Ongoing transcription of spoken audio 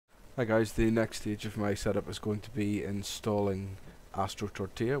Hi guys, the next stage of my setup is going to be installing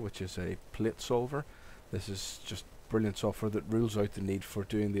AstroTortilla, which is a plate solver. This is just brilliant software that rules out the need for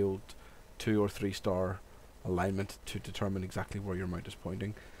doing the old 2 or 3 star alignment to determine exactly where your mount is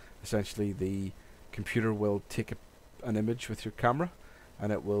pointing. Essentially, the computer will take an image with your camera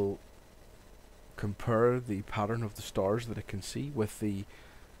and it will compare the pattern of the stars that it can see with the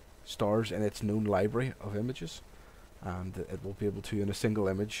stars in its known library of images, and it will be able to, in a single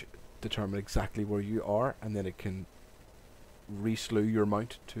image, determine exactly where you are, and then it can re-slew your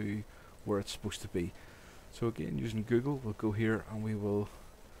mount to where it's supposed to be. So again, using Google, we'll go here and we will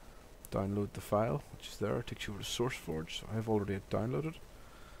download the file, which is there. It takes you over to SourceForge, so I've already downloaded.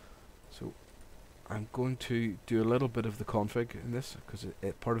 So I'm going to do a little bit of the config in this, because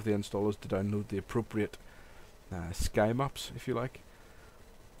part of the install is to download the appropriate sky maps, if you like.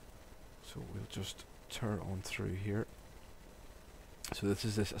 So we'll just turn on through here. So this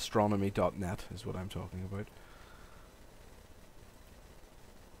is this astronomy.net is what I'm talking about.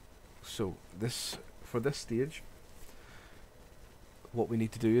 So for this stage, what we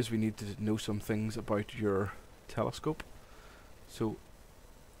need to do is we need to know some things about your telescope. So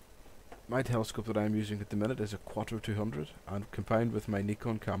my telescope that I'm using at the minute is a Quattro 200, and combined with my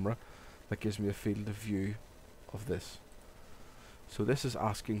Nikon camera, that gives me a field of view of this. So this is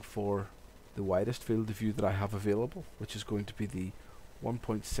asking for the widest field of view that I have available, which is going to be the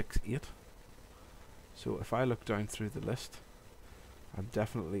 1.68. So if I look down through the list, I'm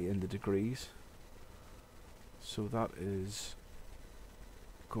definitely in the degrees. So that is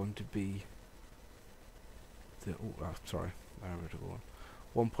going to be the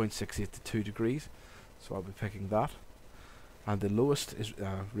 1.68 to 2 degrees. So I'll be picking that. And the lowest is,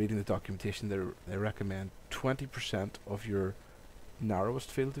 reading the documentation, they recommend 20% of your narrowest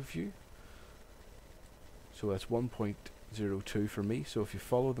field of view. So that's 1.02 for me. So if you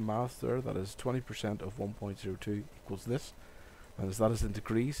follow the math there, that is 20% of 1.02 equals this. And as that is in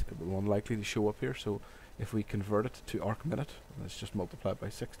degrees, it will unlikely to show up here. So if we convert it to arc minute, let's just multiply it by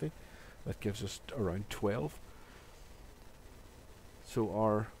 60. That gives us around 12. So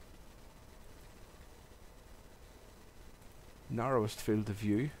our narrowest field of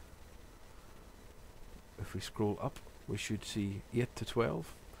view, if we scroll up, we should see 8 to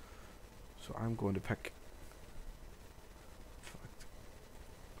 12. So I'm going to pick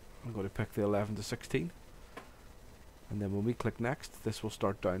the 11 to 16, and then when we click next, this will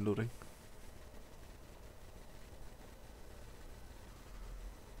start downloading.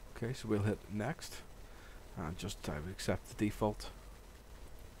 Okay, so we'll hit next, and just I would accept the default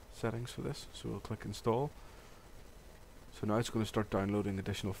settings for this. So we'll click install. So now it's going to start downloading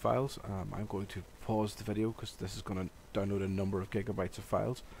additional files. I'm going to pause the video because this is going to download a number of gigabytes of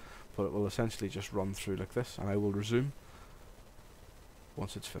files, but it will essentially just run through like this, and I will resume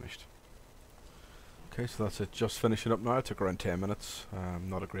once it's finished. Okay, so that's it, just finishing up now. It took around 10 minutes.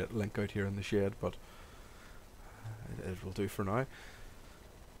 Not a great link out here in the shed, but it will do for now.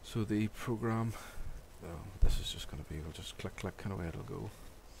 So the program, this is just going to be, we'll just click kind of way it'll go.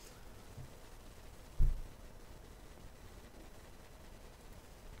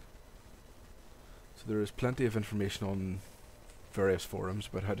 So there is plenty of information on various forums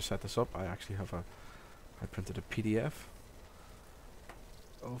about how to set this up. I actually have I printed a PDF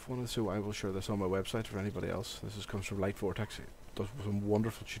of one, so I will share this on my website for anybody else. This comes from Light Vortex. It does some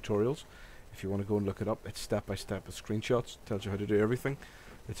wonderful tutorials. If you want to go and look it up, it's step by step with screenshots, tells you how to do everything.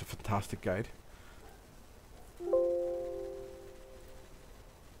 It's a fantastic guide.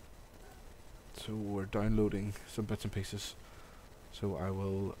 So we're downloading some bits and pieces, so I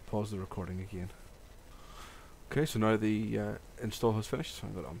will pause the recording again. Okay, so now the install has finished, so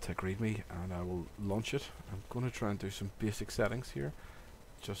I'm going to untick readme and I will launch it. I'm going to try and do some basic settings here,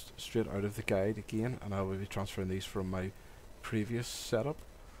 just straight out of the guide again, and I will be transferring these from my previous setup.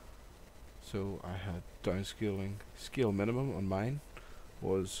 So I had downscaling, scale minimum on mine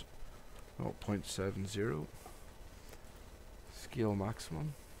was 0.70, scale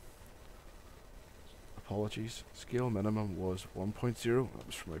maximum, apologies, scale minimum was 1.0, that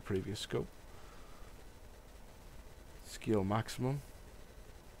was from my previous scope. Scale maximum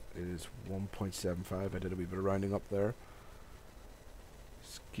is 1.75, I did a wee bit of rounding up there.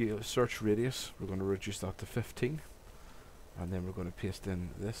 Scale search radius, we're going to reduce that to 15, and then we're going to paste in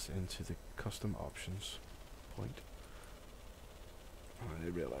this into the custom options point. And I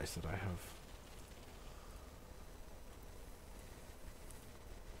realize that I have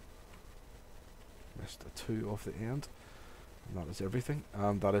missed a 2 off the end, and that is everything,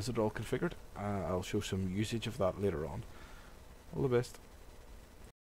 and that is it all configured. I'll show some usage of that later on. All the best.